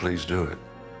 Would you please do it?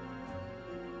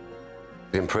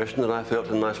 The impression that I felt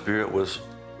in my spirit was,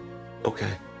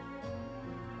 okay,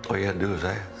 all you had to do is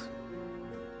ask.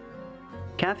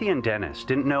 Kathy and Dennis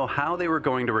didn't know how they were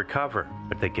going to recover,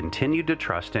 but they continued to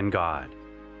trust in God.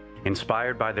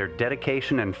 Inspired by their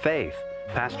dedication and faith,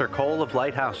 Pastor Cole of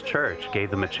Lighthouse Church gave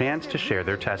them a chance to share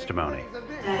their testimony.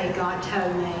 Today, God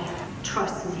told me,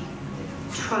 trust me,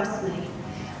 trust me.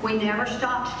 We never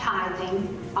stopped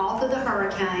tithing all through the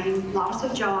hurricane, loss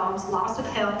of jobs, loss of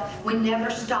health. We never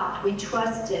stopped. We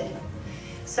trusted.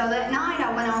 So that night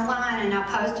I went online and I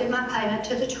posted my payment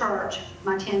to the church,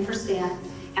 my 10%,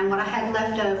 and what I had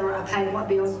left over, I paid what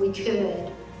bills we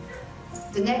could.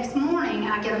 The next morning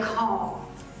I get a call.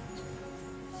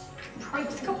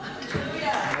 Praise God.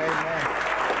 Amen.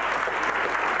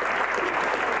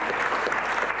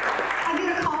 I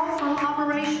get a call from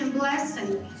Operation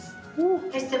Blessing.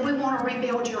 They said, we want to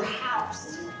rebuild your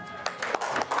house.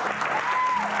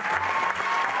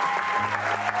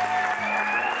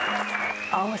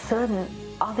 All of a sudden,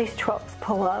 all these trucks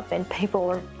pull up and people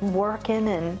are working,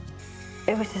 and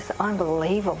it was just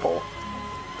unbelievable.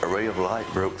 A ray of light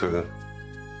broke through.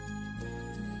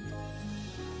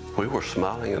 We were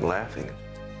smiling and laughing.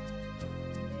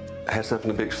 I had something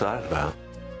to be excited about.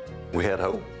 We had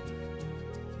hope.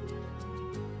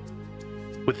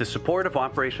 With the support of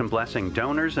Operation Blessing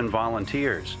donors and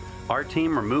volunteers, our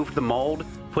team removed the mold,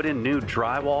 put in new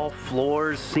drywall,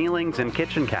 floors, ceilings, and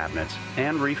kitchen cabinets,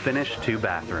 and refinished 2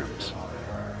 bathrooms.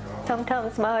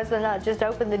 Sometimes my husband and I just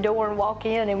open the door and walk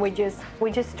in, and we just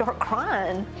start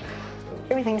crying.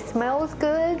 Everything smells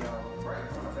good.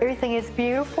 Everything is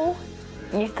beautiful.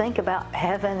 You think about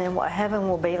heaven and what heaven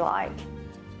will be like.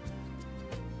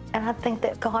 And I think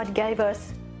that God gave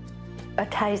us a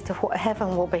taste of what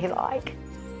heaven will be like.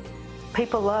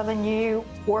 People loving you,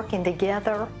 working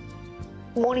together,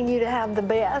 wanting you to have the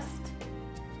best.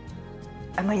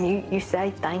 I mean, you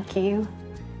say thank you.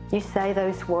 You say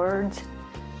those words,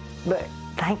 but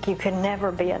thank you can never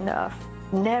be enough.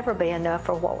 Never be enough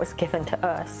for what was given to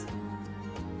us.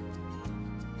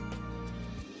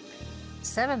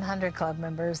 700 Club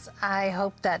members, I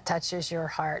hope that touches your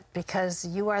heart, because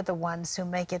you are the ones who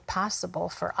make it possible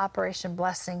for Operation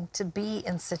Blessing to be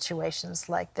in situations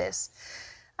like this.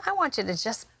 I want you to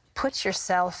just put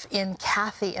yourself in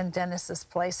Kathy and Dennis's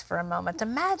place for a moment.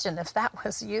 Imagine if that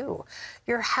was you.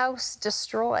 Your house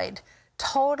destroyed,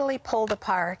 totally pulled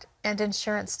apart, and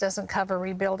insurance doesn't cover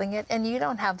rebuilding it, and you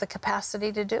don't have the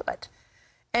capacity to do it.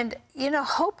 And, you know,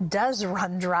 hope does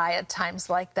run dry at times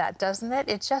like that, doesn't it?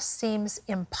 It just seems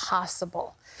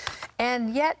impossible.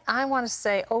 And yet, I want to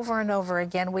say over and over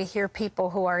again, we hear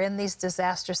people who are in these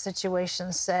disaster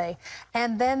situations say,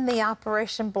 and then the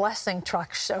Operation Blessing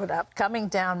truck showed up coming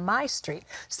down my street.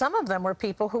 Some of them were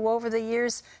people who over the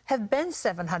years have been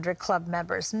 700 Club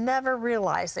members, never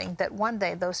realizing that one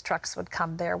day those trucks would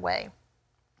come their way.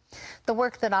 The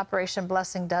work that Operation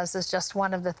Blessing does is just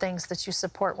one of the things that you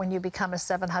support when you become a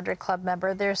 700 Club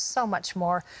member. There's so much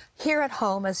more here at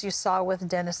home, as you saw with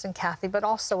Dennis and Kathy, but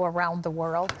also around the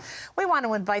world. We want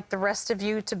to invite the rest of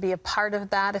you to be a part of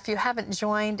that. If you haven't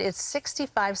joined, it's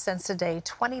 65 cents a day,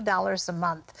 $20 a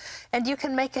month, and you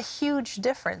can make a huge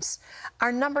difference.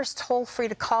 Our number's toll-free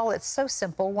to call. It's so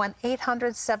simple,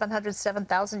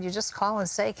 1-800-700-7000. You just call and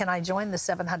say, can I join the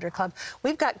 700 Club?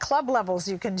 We've got club levels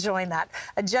you can join at.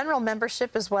 A general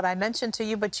membership is what I mentioned to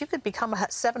you, but you could become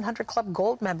a 700 Club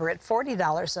Gold member at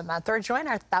 $40 a month, or join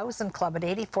our 1,000 Club at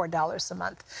 $84 a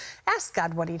month. Ask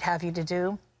God what He'd have you to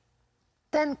do.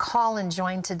 Then call and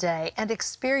join today and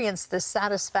experience the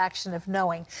satisfaction of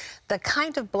knowing the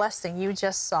kind of blessing you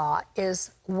just saw is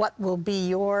what will be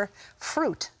your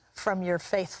fruit from your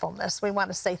faithfulness. We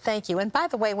want to say thank you. And by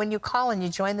the way, when you call and you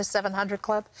join the 700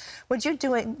 Club, would you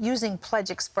do it using Pledge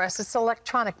Express? It's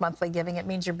electronic monthly giving. It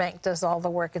means your bank does all the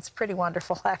work. It's pretty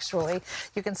wonderful, actually.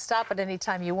 You can stop at any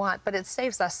time you want, but it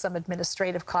saves us some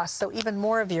administrative costs, so even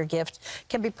more of your gift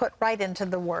can be put right into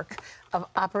the work of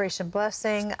Operation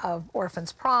Blessing, of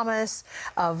Orphans Promise,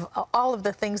 of all of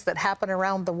the things that happen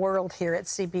around the world here at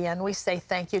CBN. We say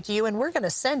thank you to you, and we're going to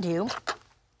send you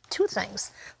 2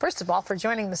 things. First of all, for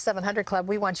joining the 700 Club,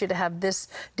 we want you to have this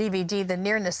DVD, The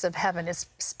Nearness of Heaven. It's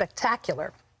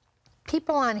spectacular.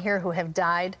 People on here who have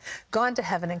died, gone to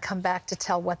heaven, and come back to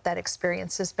tell what that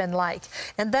experience has been like.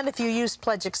 And then if you use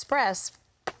Pledge Express,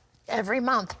 every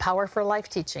month, Power for Life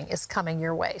teaching is coming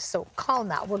your way. So call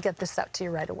now. We'll get this out to you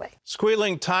right away.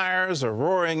 Squealing tires, a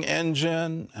roaring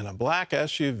engine, and a black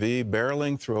SUV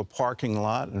barreling through a parking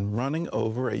lot and running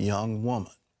over a young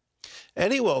woman.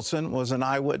 Eddie Wilson was an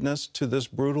eyewitness to this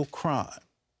brutal crime.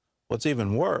 What's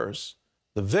even worse,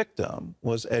 the victim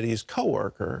was Eddie's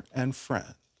coworker and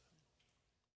friend.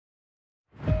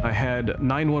 I had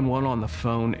 911 on the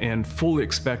phone and fully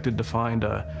expected to find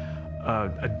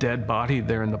a dead body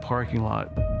there in the parking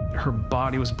lot. Her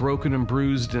body was broken and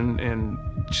bruised and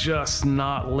just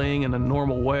not laying in a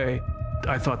normal way.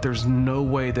 I thought there's no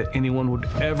way that anyone would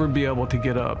ever be able to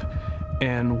get up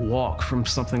and walk from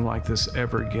something like this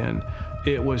ever again.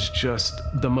 It was just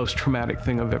the most traumatic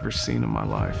thing I've ever seen in my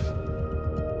life.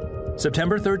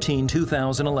 September 13,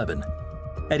 2011.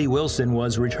 Eddie Wilson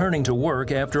was returning to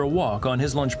work after a walk on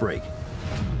his lunch break.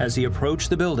 As he approached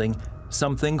the building,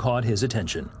 something caught his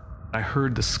attention. I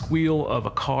heard the squeal of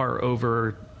a car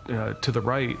over to the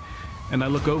right, and I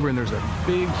look over and there's a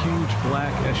big, huge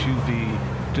black SUV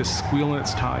just squealing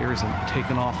its tires and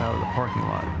taking off out of the parking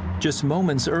lot. Just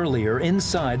moments earlier,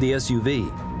 inside the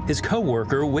SUV, his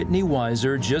co-worker Whitney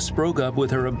Weiser just broke up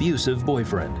with her abusive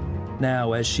boyfriend.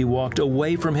 Now, as she walked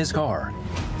away from his car,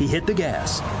 he hit the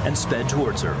gas and sped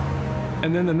towards her.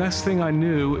 And then the next thing I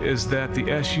knew is that the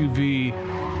SUV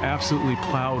absolutely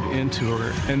plowed into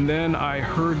her. And then I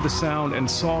heard the sound and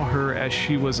saw her as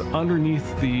she was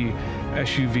underneath the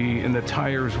SUV and the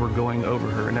tires were going over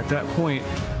her. And at that point,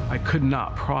 I could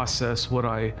not process what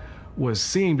I was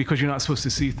seeing because you're not supposed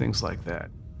to see things like that.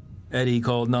 Eddie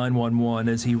called 911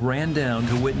 as he ran down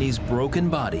to Whitney's broken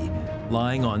body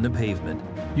lying on the pavement.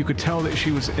 You could tell that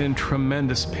she was in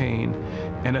tremendous pain.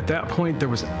 And at that point, there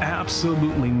was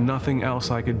absolutely nothing else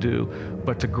I could do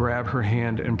but to grab her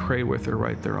hand and pray with her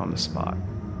right there on the spot.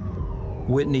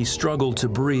 Whitney struggled to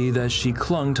breathe as she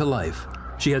clung to life.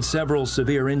 She had several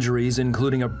severe injuries,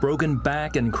 including a broken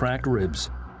back and cracked ribs.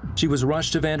 She was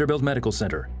rushed to Vanderbilt Medical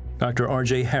Center. Dr.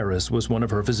 R.J. Harris was one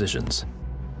of her physicians.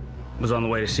 I was on the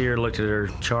way to see her, looked at her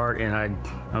chart, and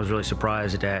I was really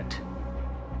surprised that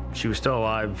she was still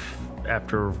alive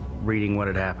after reading what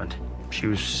had happened. She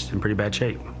was in pretty bad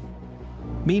shape.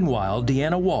 Meanwhile,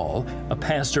 Deanna Wall, a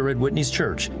pastor at Whitney's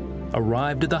church,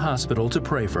 arrived at the hospital to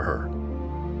pray for her.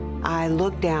 I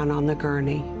looked down on the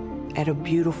gurney at a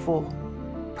beautiful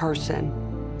person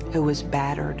who was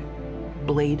battered,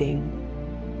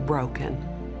 bleeding, broken.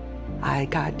 I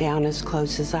got down as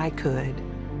close as I could,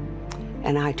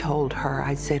 and I told her,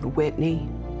 I said, Whitney,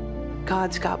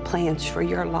 God's got plans for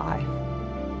your life,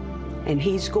 and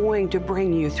He's going to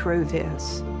bring you through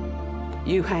this.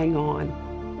 You hang on.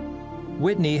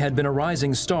 Whitney had been a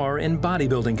rising star in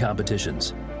bodybuilding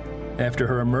competitions. After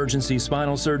her emergency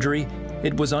spinal surgery,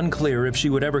 it was unclear if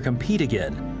she would ever compete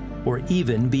again or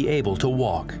even be able to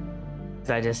walk.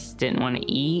 I just didn't want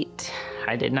to eat.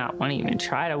 I did not want to even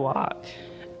try to walk,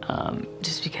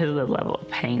 just because of the level of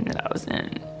pain that I was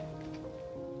in.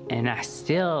 And I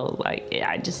still,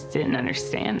 I just didn't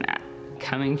understand that.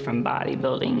 Coming from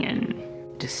bodybuilding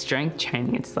and just strength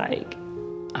training, it's like,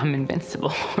 I'm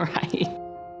invincible, right?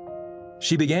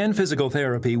 She began physical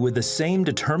therapy with the same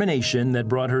determination that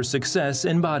brought her success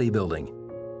in bodybuilding.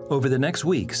 Over the next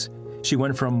weeks, she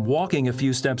went from walking a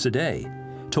few steps a day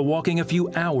to walking a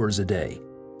few hours a day.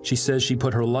 She says she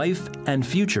put her life and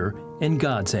future in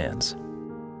God's hands.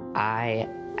 I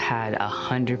had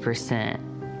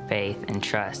 100% faith and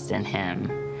trust in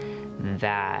Him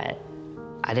that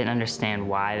I didn't understand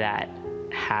why that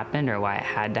happened or why it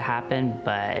had to happen,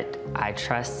 but I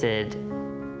trusted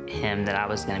Him that I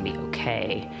was going to be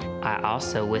okay. I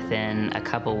also, within a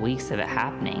couple weeks of it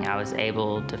happening, I was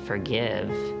able to forgive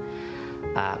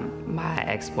my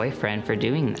ex-boyfriend for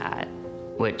doing that,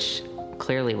 which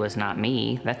clearly was not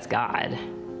me, that's God.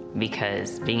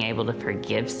 Because being able to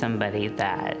forgive somebody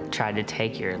that tried to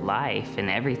take your life and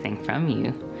everything from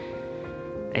you,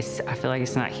 I feel like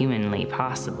it's not humanly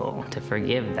possible to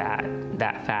forgive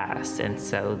that fast. And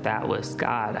so that was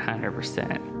God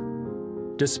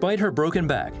 100%. Despite her broken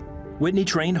back, Whitney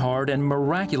trained hard and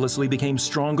miraculously became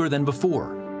stronger than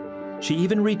before. She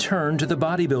even returned to the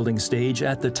bodybuilding stage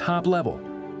at the top level,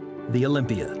 the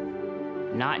Olympia.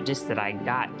 Not just that I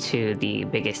got to the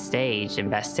biggest stage and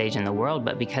best stage in the world,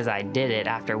 but because I did it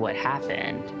after what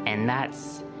happened. And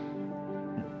that's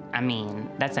a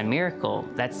miracle.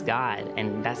 That's God.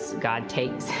 And God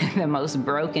takes the most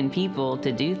broken people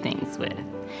to do things with.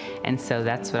 And so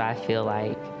that's what I feel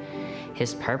like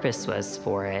His purpose was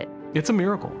for it. It's a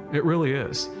miracle. It really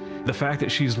is. The fact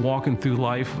that she's walking through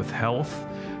life with health,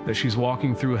 that she's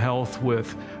walking through health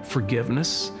with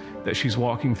forgiveness, that she's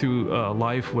walking through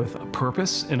life with a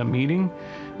purpose and a meaning,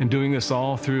 and doing this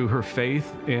all through her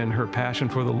faith and her passion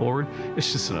for the Lord,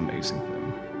 it's just an amazing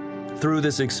thing. Through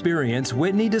this experience,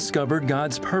 Whitney discovered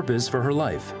God's purpose for her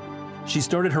life. She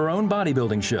started her own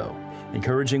bodybuilding show,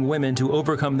 encouraging women to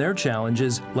overcome their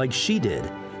challenges like she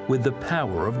did with the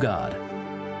power of God.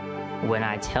 When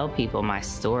I tell people my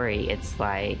story, it's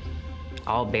like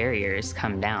all barriers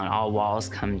come down, all walls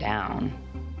come down.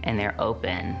 and they're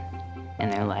open,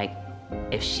 and they're like,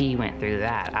 if she went through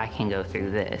that, I can go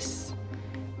through this.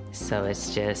 So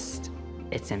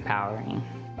it's empowering.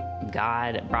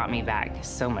 God brought me back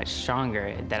so much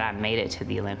stronger that I made it to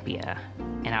the Olympia.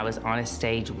 And I was on a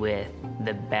stage with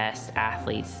the best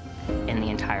athletes in the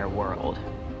entire world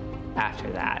after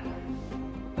that.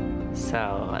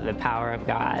 So the power of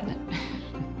God.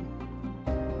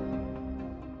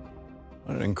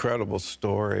 What an incredible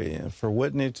story. And for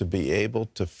Whitney to be able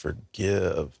to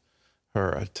forgive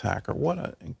her attacker, what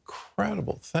an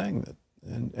incredible thing.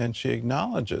 And she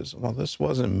acknowledges, well, this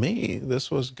wasn't me, this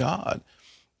was God.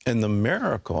 And the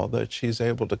miracle that she's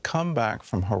able to come back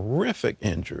from horrific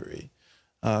injury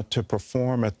to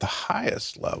perform at the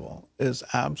highest level is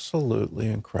absolutely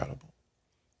incredible.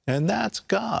 And that's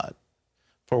God.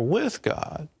 For with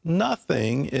God,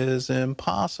 nothing is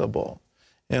impossible.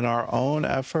 In our own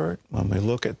effort, when we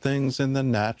look at things in the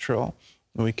natural,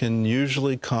 we can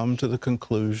usually come to the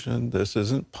conclusion, this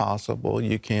isn't possible,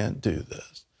 you can't do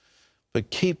this. But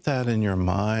keep that in your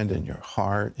mind, in your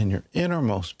heart, in your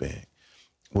innermost being.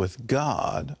 With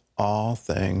God, all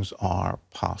things are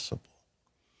possible.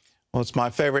 Well, it's my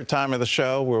favorite time of the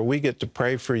show where we get to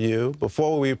pray for you.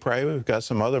 Before we pray, we've got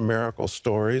some other miracle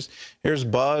stories. Here's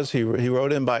Buzz. He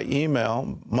wrote in by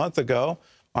email a month ago.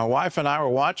 My wife and I were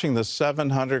watching the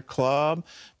 700 Club.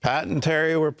 Pat and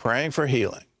Terry were praying for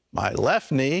healing. My left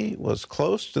knee was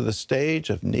close to the stage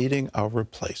of needing a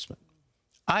replacement.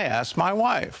 I asked my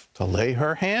wife to lay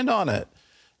her hand on it,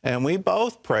 and we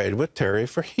both prayed with Terry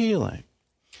for healing.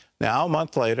 Now, a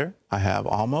month later, I have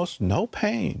almost no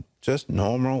pain, just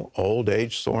normal old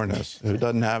age soreness. Who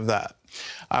doesn't have that?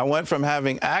 I went from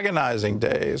having agonizing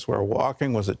days where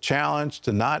walking was a challenge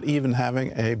to not even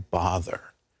having a bother.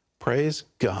 Praise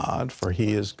God, for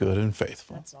he is good and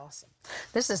faithful. That's awesome.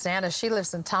 This is Anna. She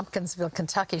lives in Tompkinsville,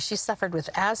 Kentucky. She suffered with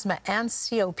asthma and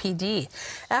COPD.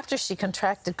 After she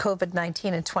contracted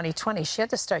COVID-19 in 2020, she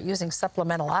had to start using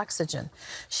supplemental oxygen.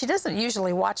 She doesn't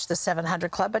usually watch the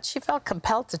 700 Club, but she felt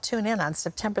compelled to tune in on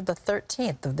September the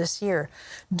 13th of this year.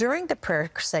 During the prayer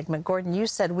segment, Gordon, you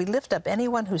said, we lift up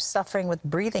anyone who's suffering with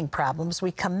breathing problems.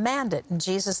 We command it in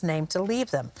Jesus' name to leave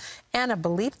them. Anna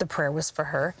believed the prayer was for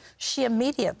her. She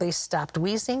immediately stopped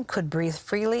wheezing, could breathe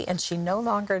freely, and she no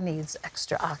longer needs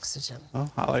extra oxygen. Oh,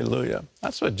 hallelujah.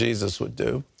 That's what Jesus would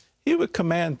do. He would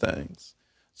command things.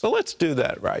 So let's do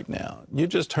that right now. You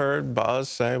just heard Buzz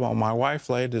say, well, my wife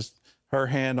laid her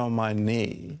hand on my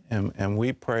knee, and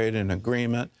we prayed in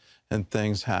agreement, and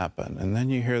things happened. And then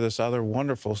you hear this other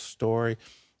wonderful story,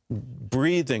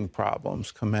 breathing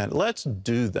problems command. Let's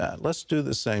do that. Let's do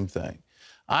the same thing.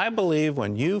 I believe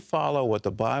when you follow what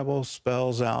the Bible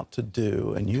spells out to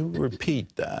do and you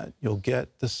repeat that, you'll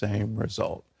get the same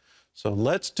result. So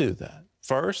let's do that.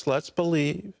 First, let's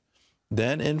believe.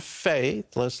 Then in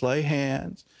faith, let's lay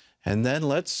hands. And then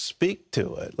let's speak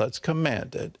to it. Let's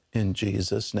command it in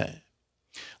Jesus' name.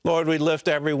 Lord, we lift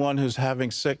everyone who's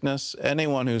having sickness,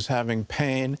 anyone who's having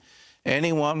pain,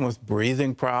 anyone with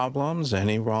breathing problems,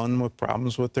 anyone with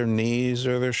problems with their knees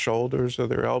or their shoulders or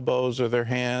their elbows or their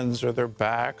hands or their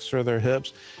backs or their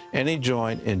hips, any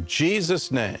joint, in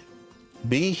Jesus' name,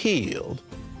 be healed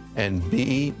and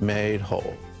be made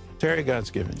whole. Terry, God's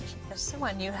given you. If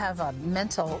someone, you have a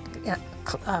mental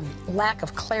lack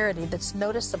of clarity that's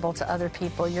noticeable to other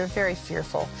people, you're very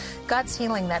fearful. God's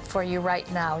healing that for you right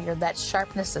now. That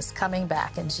sharpness is coming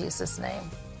back in Jesus' name.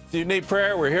 If you need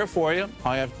prayer, we're here for you.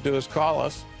 All you have to do is call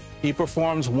us. He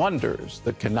performs wonders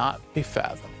that cannot be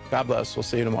fathomed. God bless. We'll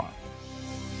see you tomorrow.